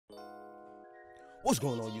What's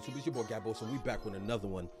going on, YouTube? It's your boy Gabos, and we back with another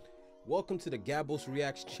one. Welcome to the Gabos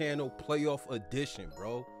Reacts channel playoff edition,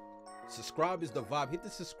 bro. Subscribe is the vibe. Hit the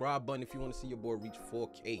subscribe button if you want to see your boy reach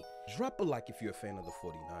 4K. Drop a like if you're a fan of the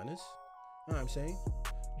 49ers. You know what I'm saying?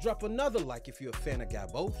 Drop another like if you're a fan of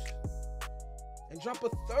Gabos. And drop a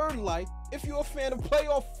third like if you're a fan of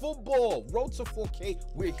playoff football. Road to 4K.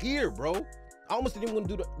 We're here, bro. I almost didn't want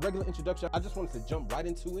to do the regular introduction. I just wanted to jump right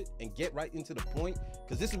into it and get right into the point,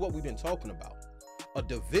 because this is what we've been talking about. A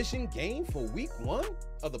division game for week 1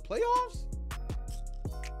 of the playoffs?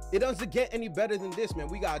 It doesn't get any better than this, man.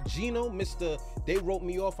 We got Geno, Mr. They wrote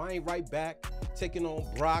me off, I ain't right back, taking on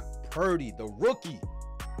Brock Purdy, the rookie.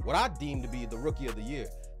 What I deem to be the rookie of the year.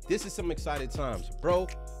 This is some exciting times. Bro,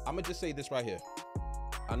 I'm going to just say this right here.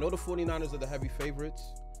 I know the 49ers are the heavy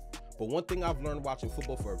favorites, but one thing I've learned watching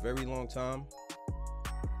football for a very long time,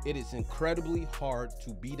 it is incredibly hard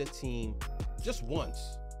to beat a team just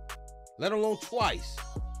once, let alone twice.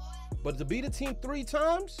 But to beat a team 3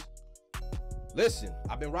 times? Listen,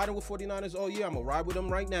 I've been riding with 49ers all year. I'm going to ride with them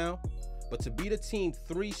right now. But to beat a team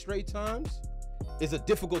 3 straight times is a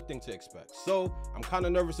difficult thing to expect. So I'm kind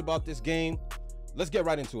of nervous about this game. Let's get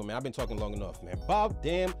right into it, man. I've been talking long enough, man. About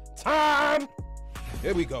damn time.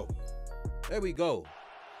 Here we go. There we go.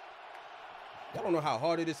 Y'all don't know how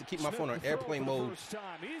hard it is to keep my phone on airplane mode.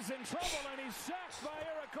 He's in trouble and he's sacked by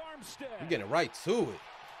Eric Armstead. We're getting right to it.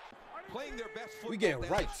 Playing their best football. We're getting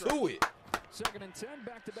right to it. Second and 10,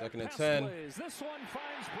 back-to-back pass 10. plays. This one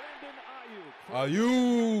finds Brandon Ayuk.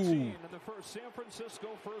 Ayuk. And the first San Francisco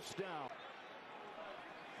first down.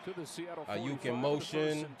 To the Seattle Ayuk in motion.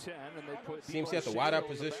 And 10, and they put Seems he at the wideout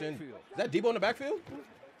position. Is that Debo in the backfield?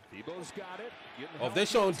 Debo's got it. Oh, if they're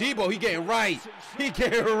showing Debo, he getting right. He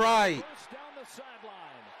getting right.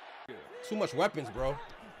 Too much weapons, bro.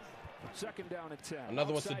 Second down and 10.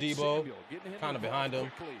 Another one's to Debo. Kind of behind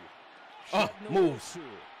him. Moves.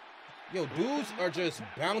 Yo, dudes are just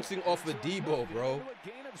bouncing off of Debo, bro.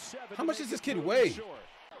 How much does this kid weigh?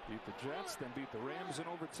 Beat the Jets, then beat the Rams in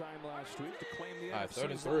overtime last week to claim the All right, NFC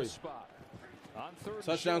 3rd and 3. spot. On third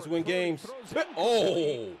Touchdowns and win games.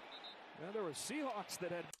 Oh! Now there were Seahawks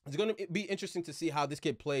that had. It's going to be interesting to see how this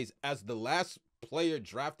kid plays as the last player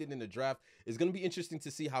drafted in the draft. It's going to be interesting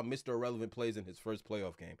to see how Mr. Irrelevant plays in his first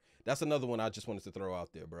playoff game. That's another one I just wanted to throw out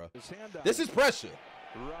there, bro. This is pressure.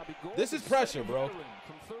 This is pressure, bro.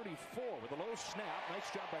 From 34 with a low snap.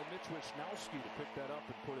 Nice job by Mitch Wisnowski to pick that up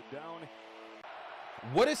and put it down.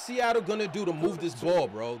 What is Seattle going to do to move this ball,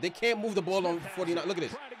 bro? They can't move the ball on 49. Look at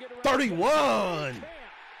this. 31.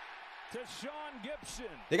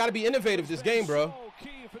 They got to be innovative this game, bro.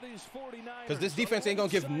 Because this defense ain't going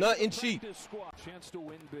to give nothing cheap.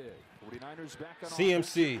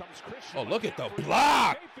 CMC. Oh, look at the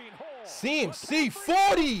block. CMC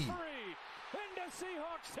 40.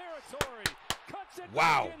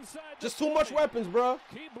 Wow. Just too much weapons, bro.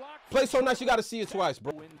 Play so nice, you got to see it twice,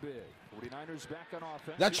 bro.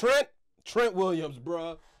 That Trent Williams,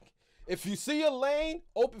 bro. If you see a lane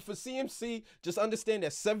open for CMC, just understand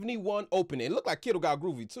that 71 open. It looked like Kittle got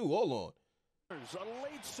groovy too. Hold on. A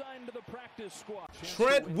late sign to the practice squad.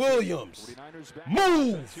 Trent Williams.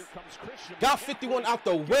 Move. Got 51 out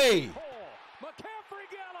the way. McCaffrey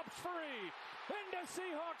gallops free into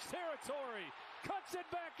Seahawks territory. Cuts it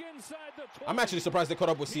back inside the 20. I'm actually surprised they caught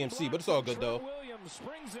up with CMC, but it's all good though. Williams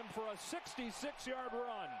springs him for a 66-yard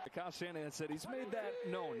run. Kyle Shanahan said he's made that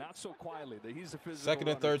known, not so quietly, that he's a physical 2nd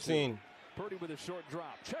and 13. Purdy with a short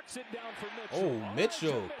drop. Checks it down for Mitchell. Oh,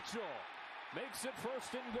 Mitchell. Makes it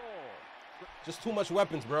 1st and goal. Just too much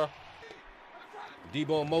weapons, bro.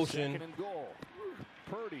 Debo in motion. 2nd and goal.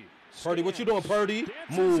 Purdy, what you doing, Purdy?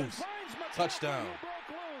 Moves. Touchdown.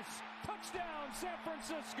 Touchdown, San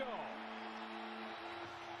Francisco.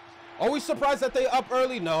 Are we surprised that they up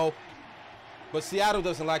early? No. But Seattle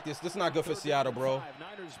doesn't like this. This is not good for Seattle, bro.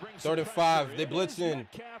 3rd and 5. They blitzing.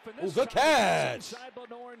 Oh, good catch.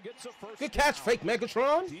 Good catch, fake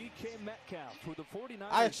Megatron.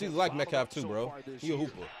 I actually like Metcalf too, bro. He a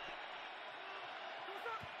hooper.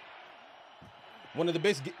 One of the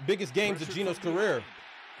biggest games of Geno's career.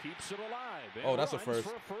 Oh, that's a first.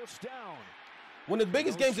 One of the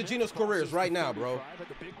biggest games of Geno's career is right now, bro.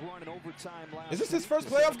 Is this his first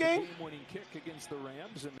playoff game?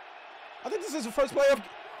 I think this is his first playoff.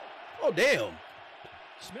 Oh, damn.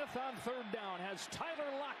 Smith on 3rd down has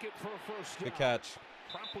Tyler Lockett for a first down. Good catch.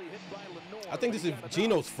 Promptly hit by Lenore. I think this is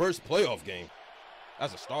Geno's first playoff game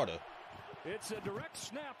as a starter. It's a direct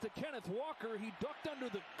snap to Kenneth Walker. He ducked under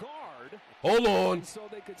the guard. Hold on.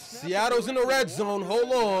 Seattle's in the red zone.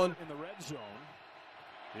 Hold on. In the red zone.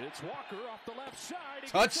 It's Walker off the left side.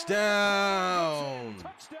 Touchdown.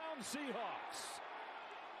 Touchdown Seahawks.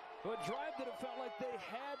 A drive that it felt like they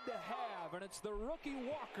had to have, and it's the rookie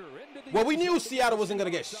Walker into the. Well, we knew Seattle wasn't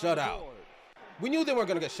gonna get shut out. We knew they weren't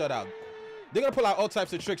gonna get shut out. They're gonna pull out all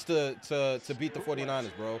types of tricks to beat the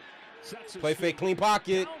 49ers, bro. Play fake, clean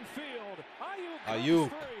pocket.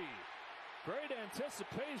 Ayuk. Great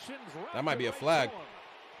anticipation. That might be a flag.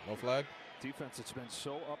 No flag. Defense that's been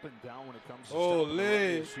so up and down when it comes to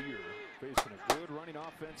Holy. facing a good running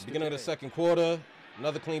offense. Beginning of the second quarter,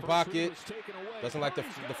 another clean pocket. Doesn't like the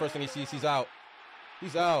first thing he sees. He's out.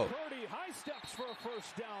 He's out. Purdy, high steps for a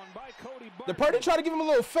first down by Cody Did Purdy try to give him a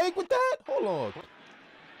little fake with that? Hold on.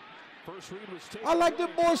 First read was taken I like the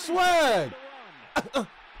boy swag.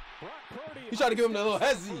 He tried to give him a little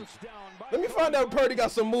hezzy. Let me find out if Purdy got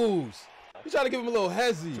some moves. He tried to give him a little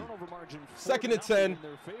hezzy. Second and 10.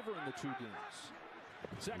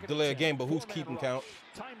 Delay a game, but who's keeping count?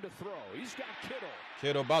 Time to throw. He's got Kittle.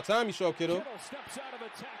 Kittle, about time you show up, Kittle. Kittle steps out of a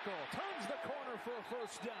tackle, turns the corner for a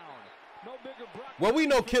first down. No bigger block. Well, we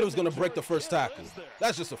know Kittle's going to break the first tackle.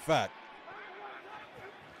 That's just a fact.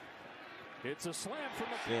 It's a slam from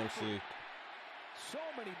the CMC. So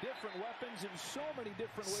many different weapons and so many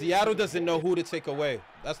different ways. Seattle doesn't know who to take away.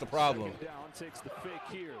 That's the problem. Second down takes the fake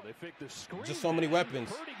here. They fake the screen. Just so many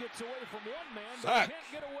weapons. Purdy gets away from one man, but Sack.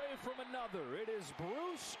 can't get away from another. It is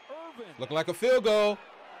Bruce Irvin. Looking like a field goal.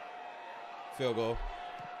 Field goal.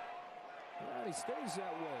 And he stays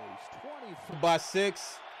that way. He's 23. By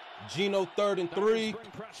 6. Geno 3rd and 3.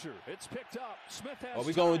 Pressure. It's picked up. Smith has Oh,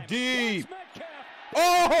 we going time. deep. Metcalf.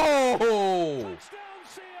 Oh! Touchdown,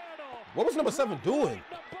 Seattle. What was number 7 doing?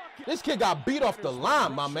 This kid got beat off the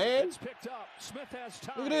line, my man. It's picked up. Smith has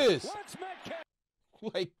time. Look at this. What's Metcalf?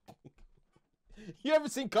 Like, you ever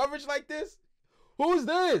seen coverage like this? Who is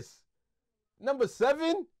this? Number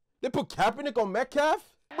 7? They put Kaepernick on Metcalf?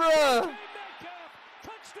 Bruh. Metcalf.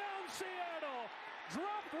 Touchdown, Seattle.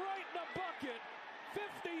 Dropped right in the bucket.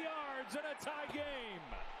 50 yards and a tie game.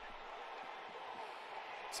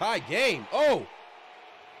 Tie game. Oh.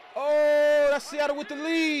 Oh, that's Seattle with the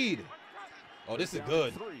lead. Oh, this is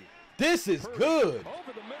good. This is good.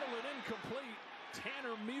 Over the middle and incomplete.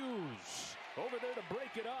 Tanner Muse over there to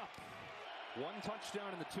break it up. One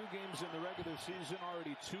touchdown in the 2 games in the regular season,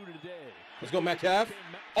 already 2 today. Let's go, Metcalf.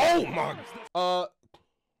 Oh, my.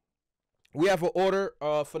 We have an order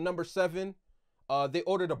for number 7. They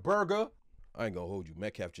ordered a burger. I ain't gonna hold you.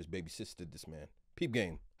 Metcalf just babysitted this man. Peep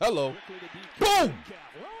game. Hello. Boom.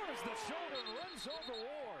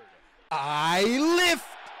 I lift.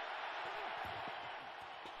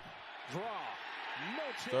 Draw. No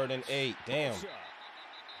 3rd and 8. Damn. 4th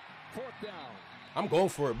down. I'm going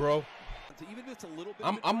for it, bro.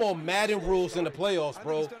 I'm on Madden rules in the playoffs,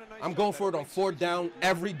 bro. I'm going for it on 4th down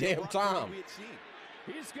every damn time.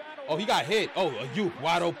 Oh, he got hit. Oh, Ayuk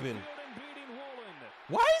wide open.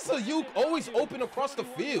 Why is Ayuk always open across the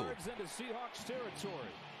field?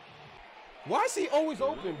 Why is he always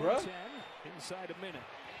open, bro? Inside a minute.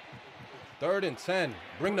 3rd and 10.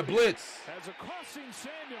 Bring the blitz. As a crossing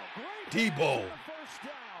Samuel. Debo. First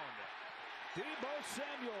down. Debo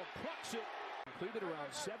Samuel plucks it. Completed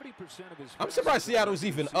around 70% of his. I'm surprised Seattle's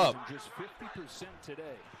even up. Just 50%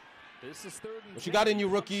 today. This is 3rd and What you got in you,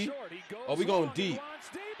 rookie? Oh, we going deep.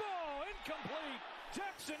 Debo incomplete.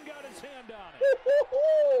 Jackson got his hand on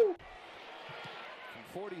it.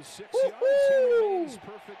 From 46 yards, he remains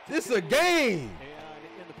perfect. This is a game.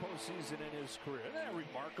 And in the postseason in his career, isn't that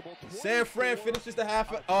remarkable? San Fran finishes the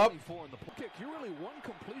half up. 24 in the kick. You're really one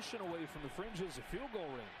completion away from the fringes of field goal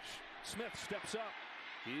range. Smith steps up.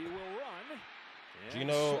 He will run.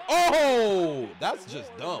 Geno. Oh, that's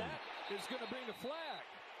just dumb. That is going to bring a flag.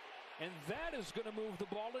 And that is going to move the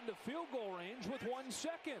ball into field goal range with 1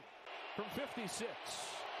 second. From 56.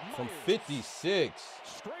 From Myers 56.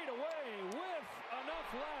 straight away with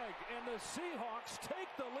enough leg. And the Seahawks take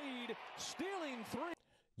the lead, stealing 3.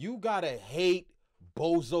 You gotta hate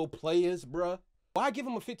bozo players, bruh. Why give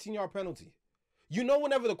him a 15-yard penalty? You know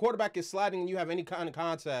whenever the quarterback is sliding and you have any kind of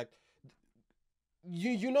contact,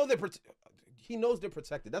 you know he knows they're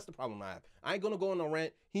protected. That's the problem I have. I ain't gonna go on a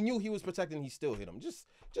rant. He knew he was protected and he still hit him. Just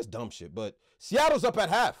dumb shit. But Seattle's up at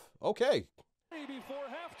half. Okay. Before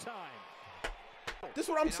halftime. This is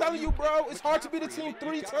what I'm telling you, bro. It's hard to beat a team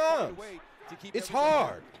 3 times. It's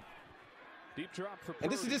hard. Deep drop for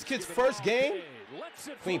And this is this kid's Purdy. first game.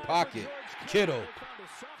 Clean pocket. Kittle.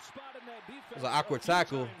 That was an awkward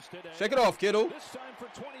tackle. Shake it off, Kittle. This time for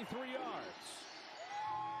 23 yards.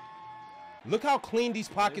 Look how clean these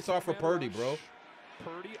pockets are for Purdy, bro.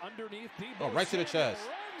 Purdy underneath Debo. Oh, right to the chest.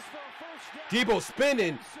 Runs for a first down. Debo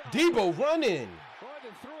spinning. Debo running. Boy, they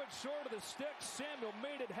threw it short of the sticks. Samuel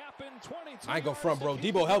made it happen. 22 I ain't go front, bro. yards to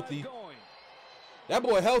keep Debo the healthy. drive going. That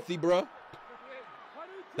boy healthy, bro.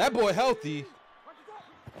 That boy healthy.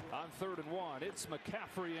 On 3rd and 1, it's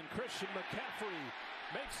McCaffrey, and Christian McCaffrey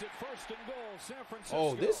makes it 1st and goal, San Francisco.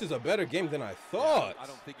 Oh, this is a better game than I thought. I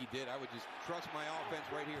don't think he did. I would just trust my offense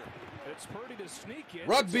right here. It's Purdy to sneak in.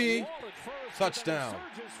 Rugby. Touchdown.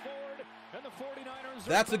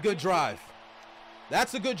 That's a good drive.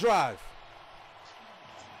 That's a good drive.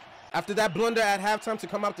 After that blunder at halftime to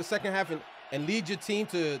come out the second half and lead your team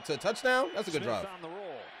to a touchdown, that's a good drive.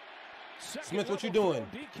 Smith, what you doing?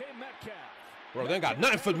 Bro, they ain't got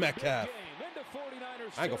nothing for Metcalf.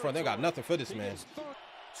 I ain't gonna front. They ain't got nothing for this man.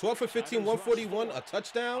 12 for 15, 141, a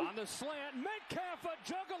touchdown. On the slant, Metcalf, a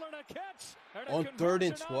juggle and a catch. On 3rd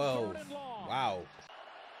and 12. Wow.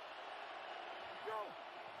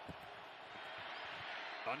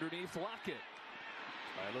 Underneath Lockett.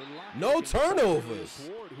 No turnovers.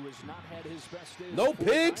 No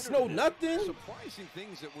picks, no nothing. Surprising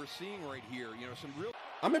things that we're seeing right here. You know, some real.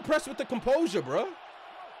 I'm impressed with the composure, bro.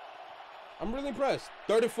 I'm really impressed.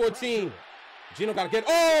 3rd and 14. Gino got to get.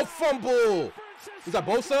 Oh, fumble. Is that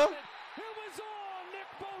Bosa?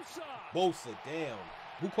 Bosa, damn.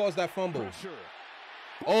 Who caused that fumble?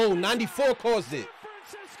 Oh, 94 caused it.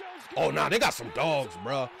 Oh, nah, they got some dogs,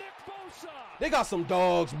 bro. They got some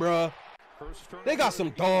dogs, bro. They got some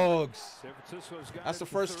dogs. That's the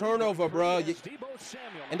first turnover, bro.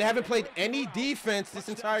 And they haven't played any defense this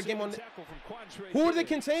entire game. Who are they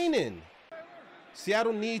containing?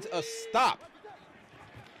 Seattle needs a stop.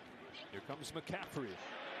 Here comes McCaffrey.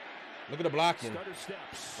 Look at the blocking.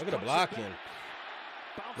 Look at the blocking.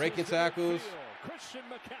 Breaking tackles. Christian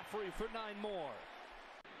McCaffrey for 9 more.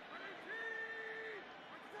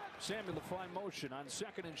 Samuel the fly motion on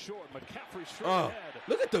 2nd and short. McCaffrey straight ahead.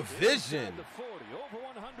 Look at the vision. The 40, over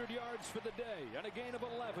 100 yards for the day and a gain of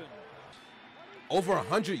 11. Over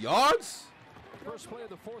 100 yards? First play of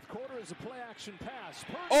the 4th quarter is a play action pass.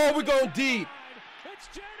 Oh, we're going deep. It's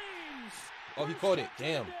Jennings. Oh, he caught it.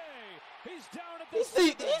 Damn. He's down at the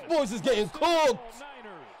These boys is getting cooked.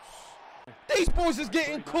 These boys is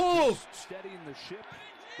getting cooked. Steadying the ship,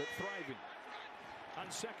 but thriving. On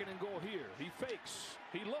 2nd and goal here. He fakes.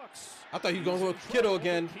 He looks. I thought he was going to go with Kittle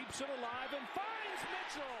again. Keeps it alive and finds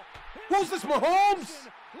Mitchell. Who's this, Mahomes?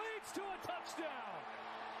 Leads to a touchdown.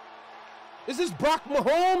 Is this Brock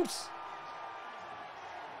Mahomes?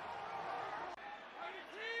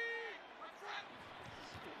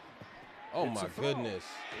 Oh, my goodness.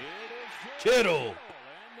 Kittle.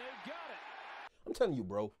 I'm telling you,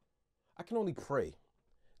 bro, I can only pray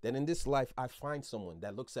that in this life I find someone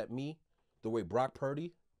that looks at me the way Brock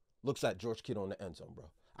Purdy looks at George Kittle in the end zone, bro.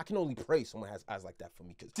 I can only pray someone has eyes like that for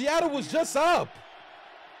me because Seattle was just up.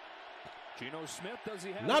 Geno Smith, does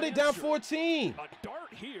he have now they down 14. A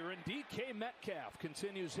dart here, and DK Metcalf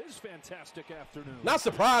continues his fantastic afternoon. Not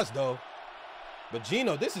surprised, though. But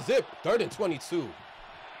Geno, this is it. 3rd and 22.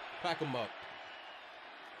 Pack him up.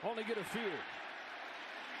 Only get a few.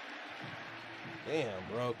 Damn,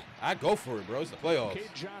 bro. I go for it, bro. It's the playoffs. Cade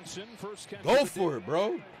Johnson, first catch. Go for it,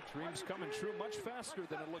 bro. Dreams coming true much faster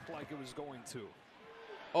than it looked like it was going to.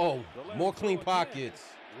 Oh, more clean pockets.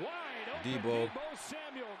 Debo.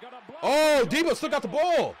 Oh, oh, Debo still got the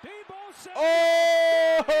ball.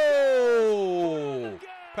 Oh!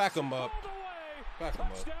 Pack him up. Pack him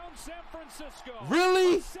up. San Francisco.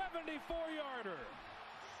 Really? 74-yarder.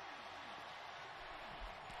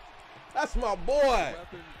 That's my boy.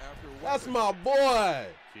 That's my boy.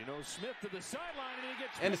 Geno Smith to the sideline, and he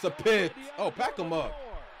gets. And it's a pick. Oh, pack him up.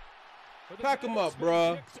 Pack him up,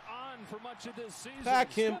 bruh.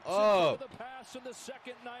 Pack him up.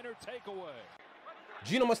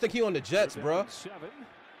 Geno must think he on the Jets, bruh.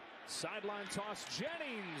 Sideline toss.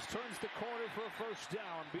 Jennings turns the corner for a first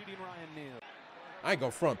down, beating Ryan Neal. I ain't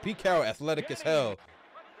gonna front. Pete Carroll athletic as hell.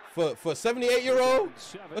 For a 78-year-old,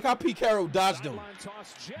 look how Pete Carroll dodged him.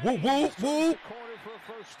 Woo, woo, woo.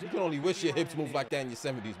 You can only wish your hips move like that in your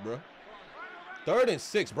 70s, bro. 3rd and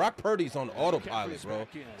 6. Brock Purdy's on autopilot, bro.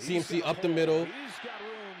 CMC up the middle.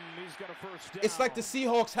 It's like the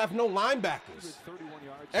Seahawks have no linebackers.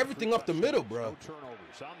 Everything up the middle, bro.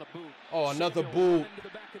 Oh, another boot.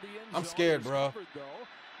 I'm scared, bro.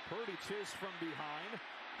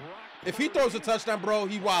 If he throws a touchdown, bro,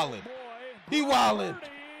 he wildin'. He wildin'.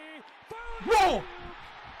 Bro!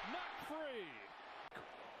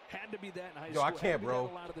 Had to be that in high Yo, I can't, bro.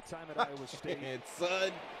 I can't,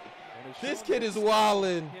 son. This kid is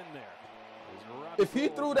wildin'. If he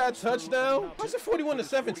threw that touchdown, how's it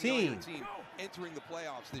 41-17? Entering the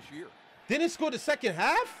playoffs this year. Didn't score the second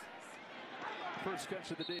half? First catch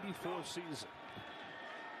of the day before season.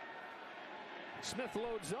 Smith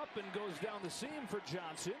loads up and goes down the seam for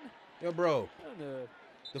Johnson. Yo, bro.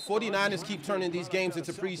 The 49ers keep turning these games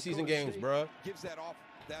into preseason games, bro. Gives that off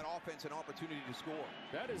that offense an opportunity to score.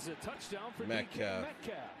 That is a touchdown for Metcalf.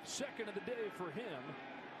 Metcalf. Second of the day for him.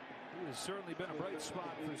 He has certainly been a bright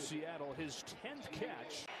spot for Seattle. His 10th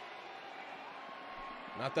catch.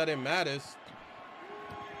 Not that it matters.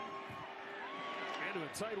 Into a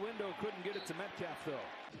tight window, couldn't get it to Metcalf though.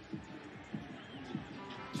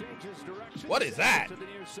 Changes direction. What is that? To the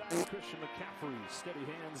near side, Christian McCaffrey, steady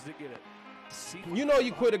hands to get it. You know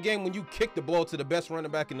you quit a game when you kick the ball to the best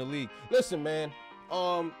running back in the league. Listen, man.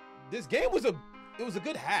 This game was a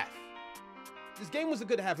good half. This game was a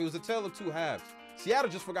good half. It was a tale of two halves. Seattle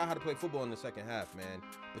just forgot how to play football in the second half, man.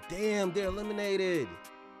 But damn, they're eliminated.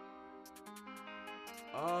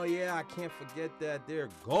 Oh yeah, I can't forget that. They're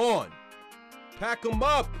gone. Pack them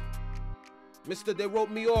up. Mister, they wrote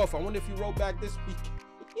me off. I wonder if you wrote back this week.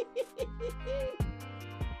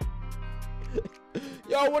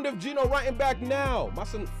 Yo, I wonder if Gino writing back now. My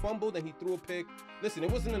son fumbled and he threw a pick. Listen,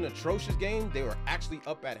 it wasn't an atrocious game. They were actually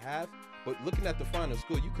up at half. But looking at the final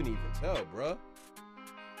score, you couldn't even tell, bruh.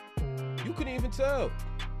 You couldn't even tell.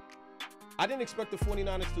 I didn't expect the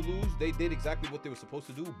 49ers to lose. They did exactly what they were supposed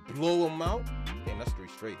to do. Blow them out. Damn, that's 3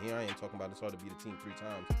 straight. Here I am talking about it's hard to beat a team 3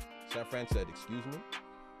 times. San Fran said, excuse me?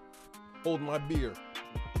 Hold my beer.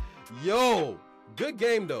 Yo, good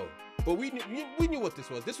game, though. But we knew what this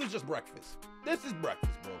was. This was just breakfast. This is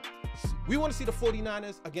breakfast, bro. We want to see the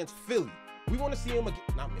 49ers against Philly. We want to see them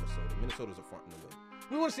against, not Minnesota. Minnesota's a front in the win.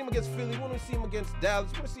 We want to see them against Philly. We want to see them against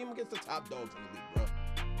Dallas. We want to see them against the top dogs in the league, bro.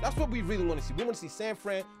 That's what we really want to see. We want to see San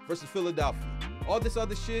Fran versus Philadelphia. All this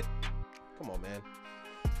other shit, come on, man.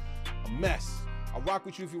 A mess. I'll rock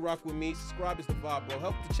with you if you rock with me. Subscribe is the vibe, bro.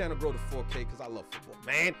 Help the channel grow to 4K because I love football,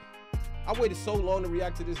 man. I waited so long to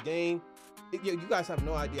react to this game. You guys have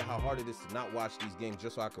no idea how hard it is to not watch these games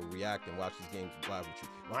just so I can react and watch these games live with you.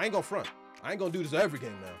 Well, I ain't gonna front. I ain't gonna do this every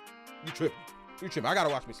game now. You tripping. You tripping. I gotta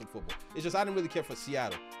watch me some football. It's just I didn't really care for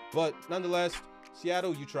Seattle. But nonetheless,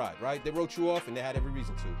 Seattle, you tried, right? They wrote you off and they had every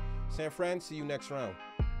reason to. San Fran, see you next round.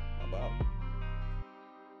 How about?